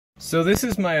So this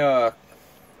is my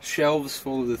shelves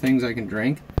full of the things I can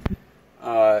drink.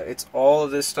 It's all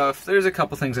of this stuff. There's a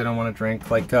couple things I don't want to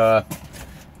drink, like that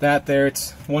there.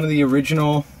 It's one of the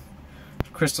original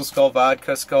Crystal Skull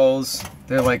vodka skulls.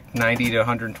 They're like 90 to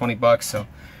 120 bucks. So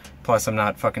plus I'm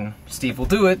not fucking Steve will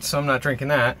do it, so I'm not drinking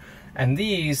that. And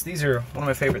these are one of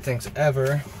my favorite things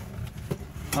ever.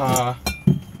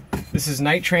 This is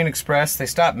Night Train Express. They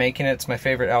stopped making it. It's my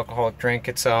favorite alcoholic drink.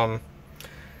 It's I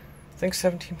think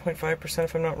 17.5%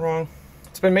 if I'm not wrong.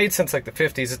 It's been made since like the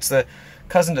 50s. It's the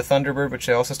cousin to Thunderbird, which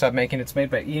they also stopped making. It's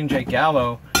made by E&J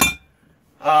Gallo.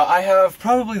 I have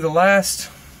probably the last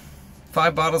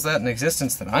 5 bottles of that in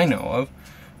existence that I know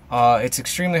of. It's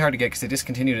extremely hard to get because they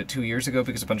discontinued it 2 years ago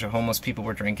because a bunch of homeless people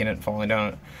were drinking it and falling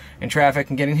down in traffic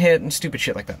and getting hit and stupid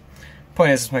shit like that. Point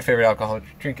is, it's my favorite alcoholic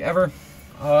drink ever.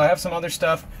 I have some other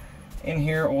stuff in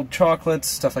here, old chocolates,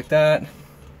 stuff like that.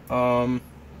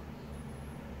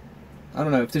 I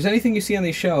don't know, if there's anything you see on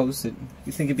these shelves that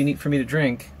you think it'd be neat for me to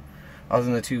drink, other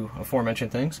than the two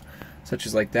aforementioned things, such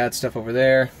as like that stuff over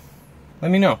there, let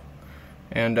me know.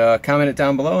 And comment it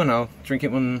down below and I'll drink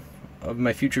it one of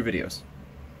my future videos.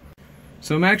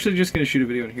 So I'm actually just going to shoot a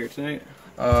video in here tonight,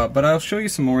 but I'll show you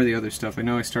some more of the other stuff. I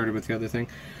know I started with the other thing.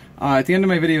 At the end of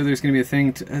my video there's going to be a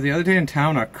thing, the other day in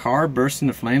town a car burst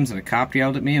into flames and a cop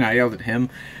yelled at me and I yelled at him.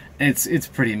 It's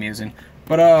pretty amusing.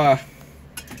 But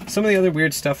some of the other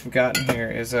weird stuff I've got in here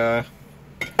is, let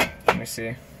me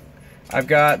see. I've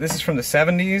got, this is from the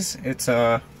 70s. It's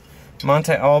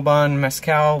Monte Alban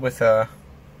Mezcal with a,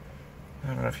 I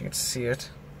don't know if you can see it.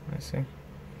 Let me see.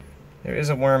 There is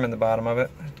a worm in the bottom of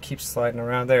it. It keeps sliding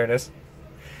around. There it is.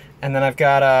 And then I've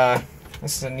got,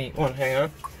 this is a neat one, hang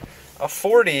on. A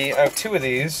 40, I have 2 of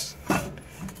these.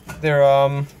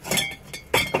 They're,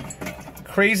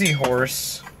 Crazy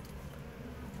Horse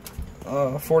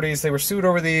 40s. They were sued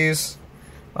over these.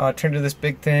 Turned into this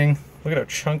big thing. Look at how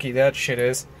chunky that shit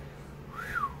is.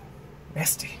 Whew,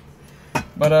 nasty.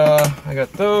 But I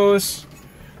got those.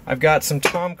 I've got some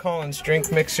Tom Collins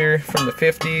drink mixer from the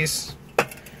 50s.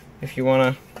 If you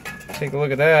want to take a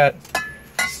look at that.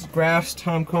 This is Graf's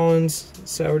Tom Collins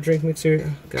sour drink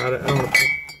mixer. Got it. I don't know.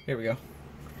 Here we go.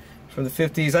 From the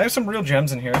 50s. I have some real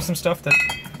gems in here. Some stuff that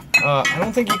I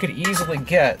don't think you could easily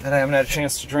get that I haven't had a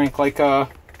chance to drink. Like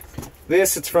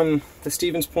this, it's from the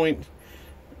Stevens Point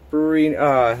Brewery.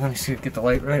 Let me see, get the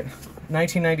light right.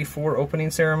 1994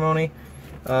 opening ceremony.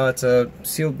 It's a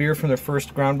sealed beer from their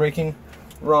first groundbreaking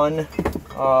run.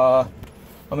 I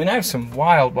mean, I have some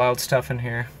wild stuff in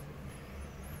here.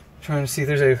 I'm trying to see,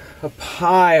 there's a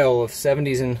pile of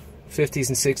 70s and 50s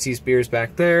and 60s beers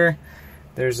back there.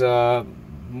 There's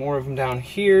more of them down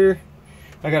here.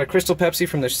 I got a Crystal Pepsi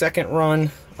from their second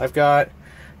run. I've got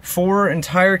 4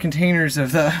 entire containers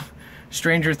of the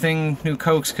Stranger Thing new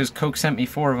Cokes, because Coke sent me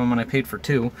 4 of them and I paid for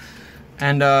 2.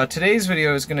 And today's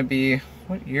video is going to be,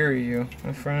 what year are you,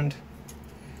 my friend?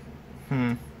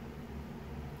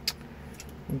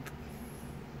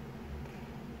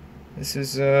 This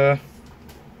is, oh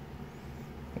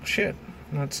shit,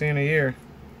 I'm not seeing a year.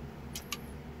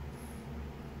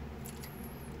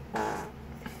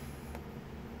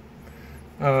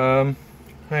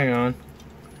 Hang on.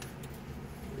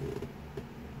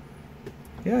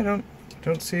 Yeah, I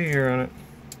don't see a year on it.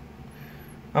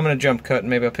 I'm gonna jump cut and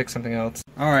maybe I'll pick something else.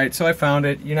 Alright, so I found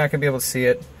it. You're not gonna be able to see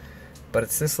it, but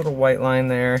it's this little white line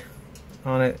there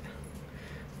on it.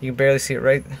 You can barely see it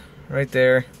right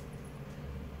there.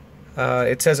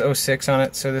 It says 06 on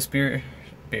it, so this beer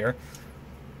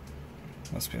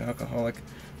must be alcoholic.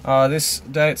 This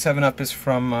Diet 7-Up is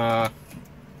from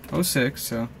 06,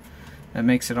 so that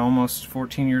makes it almost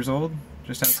 14 years old,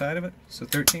 just outside of it, so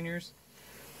 13 years.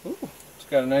 Ooh, it's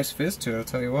got a nice fizz to it, I'll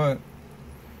tell you what.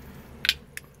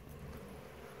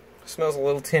 Smells a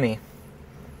little tinny.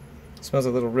 Smells a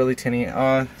little really tinny.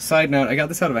 Side note, I got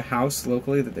this out of a house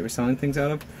locally that they were selling things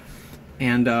out of.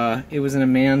 And it was in a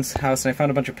man's house, and I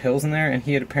found a bunch of pills in there, and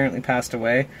he had apparently passed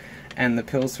away, and the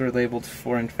pills were labeled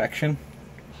for infection.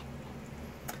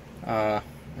 I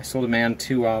sold a man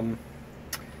 2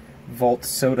 Vault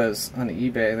sodas on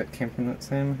eBay that came from that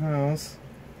same house.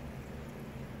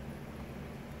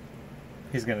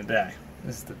 He's gonna die.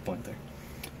 This is the point there.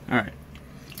 Alright.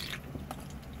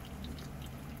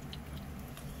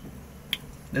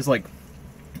 There's like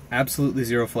absolutely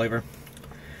zero flavor.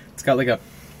 It's got like a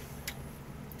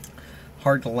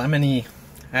hard lemony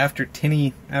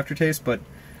tinny aftertaste, but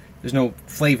there's no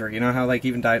flavor. You know how like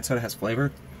even diet soda has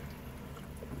flavor?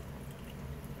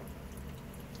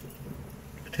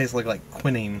 It tastes like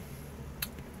quinine.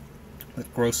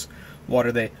 That gross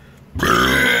water they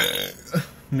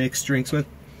mix drinks with.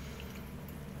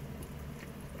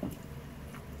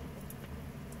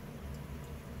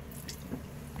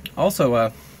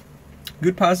 Also,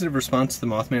 good positive response to the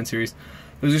Mothman series.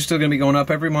 Those are still going to be going up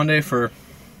every Monday for,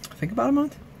 I think, about a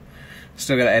month.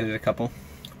 Still got to edit a couple.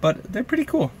 But they're pretty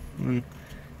cool. And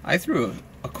I threw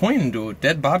a coin into a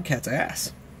dead bobcat's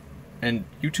ass. And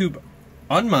YouTube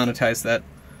unmonetized that,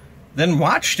 then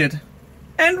watched it,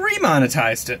 and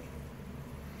remonetized it.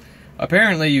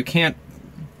 Apparently you can't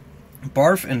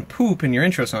barf and poop in your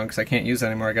intro song, because I can't use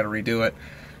that anymore, I gotta redo it.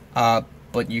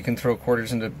 But you can throw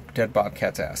quarters into dead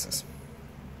bobcats' asses.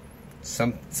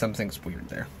 Something's weird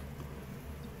there.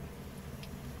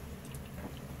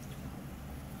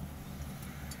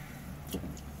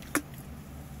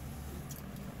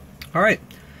 Alright.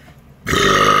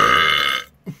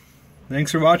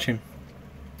 Thanks for watching.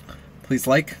 Please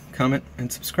like, comment,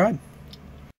 and subscribe.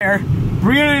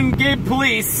 Brianna and Gabe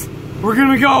police. We're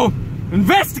gonna go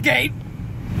investigate.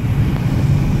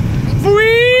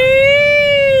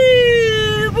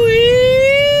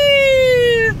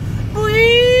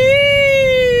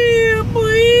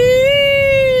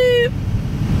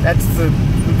 That's the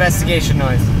investigation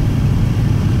noise. It's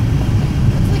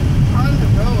like on the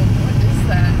road. What is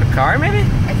that? A car, maybe?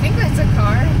 I think that's a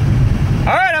car.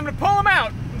 Alright, I'm gonna pull them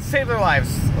out and save their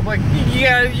lives. I'm like, you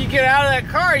get out of that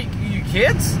car, you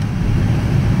kids.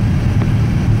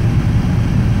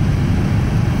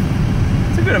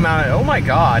 It's a good amount of, oh my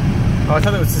god. Oh, I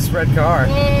thought it was this red car.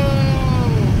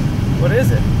 Whoa. What is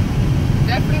it?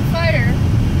 Definite fire.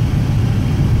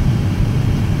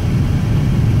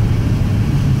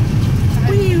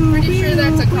 I'm pretty sure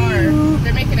that's a car.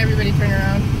 They're making everybody turn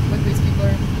around. Look, these people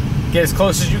are. Get as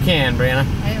close as you can, Brianna.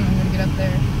 I am. I'm gonna get up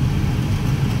there.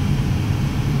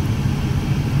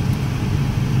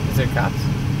 Is there cops?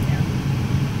 Yeah.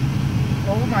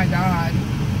 Oh my god.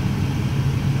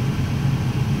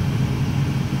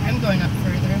 I'm going up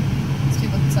further. This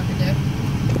dude looks like a dick.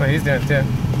 Oh, he's doing it too.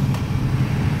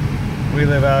 We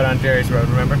live out on Jerry's Road,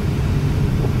 remember?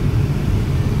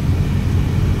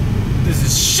 This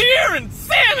is sheer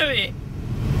insanity!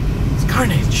 It's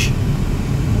carnage. Oh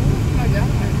my god.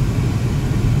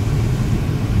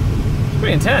 It's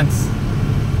pretty intense.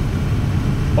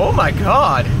 Oh my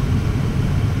god.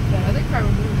 That other car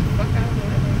would move the fuck out of the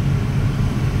way.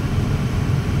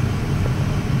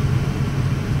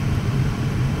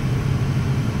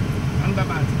 I'm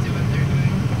about to do what they're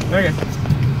doing. Okay.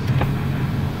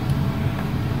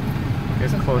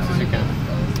 Get as close as you can.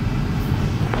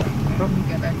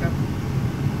 Get back up.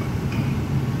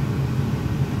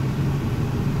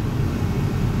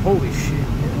 Holy shit.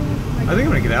 I think I'm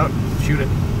gonna get out and shoot it.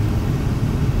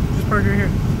 Just park right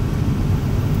here.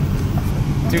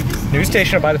 Dude, news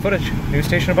station will buy the footage. News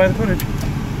station will buy the footage.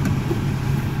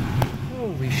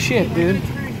 Holy shit, dude.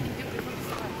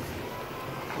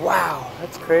 Wow,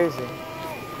 that's crazy.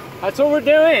 That's what we're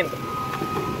doing.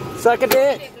 Suck a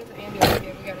dick.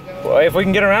 Well, if we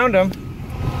can get around them.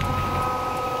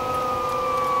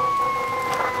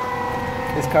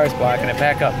 This car's blocking it.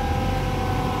 Back up.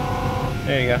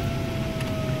 There you go.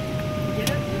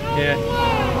 Yeah.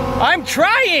 I'm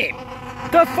trying!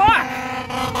 The fuck?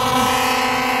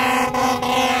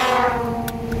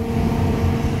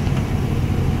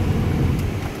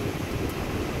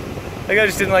 I think I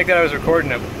just didn't like that I was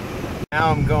recording him. Now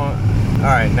I'm going,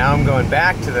 alright, now I'm going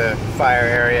back to the fire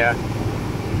area,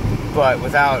 but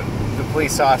without the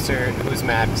police officer who's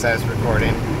mad because I was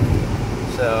recording.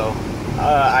 So,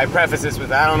 I preface this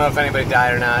with, I don't know if anybody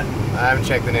died or not. I haven't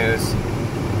checked the news.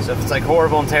 So if it's like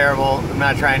horrible and terrible, I'm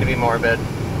not trying to be morbid.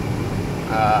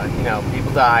 You know,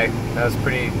 people die. That was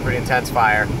pretty intense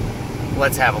fire.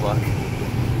 Let's have a look.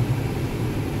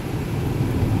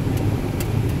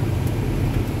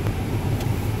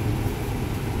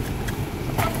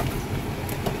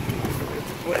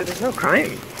 What, there's no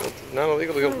crime. It's not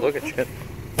illegal to go look at shit.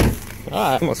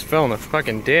 Ah, I almost fell in a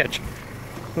fucking ditch.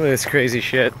 Look at this crazy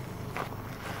shit.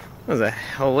 That was a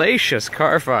hellacious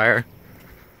car fire.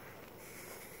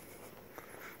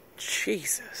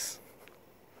 Jesus.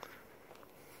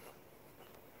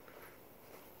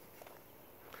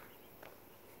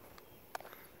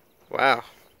 Wow.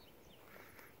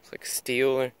 It's like steel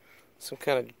or some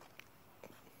kind of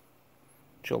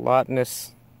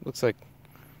gelatinous, looks like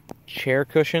chair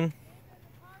cushion.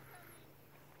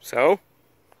 So?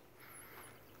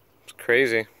 It's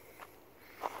crazy.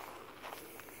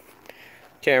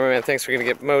 Cameraman, thanks for gonna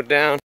get mowed down.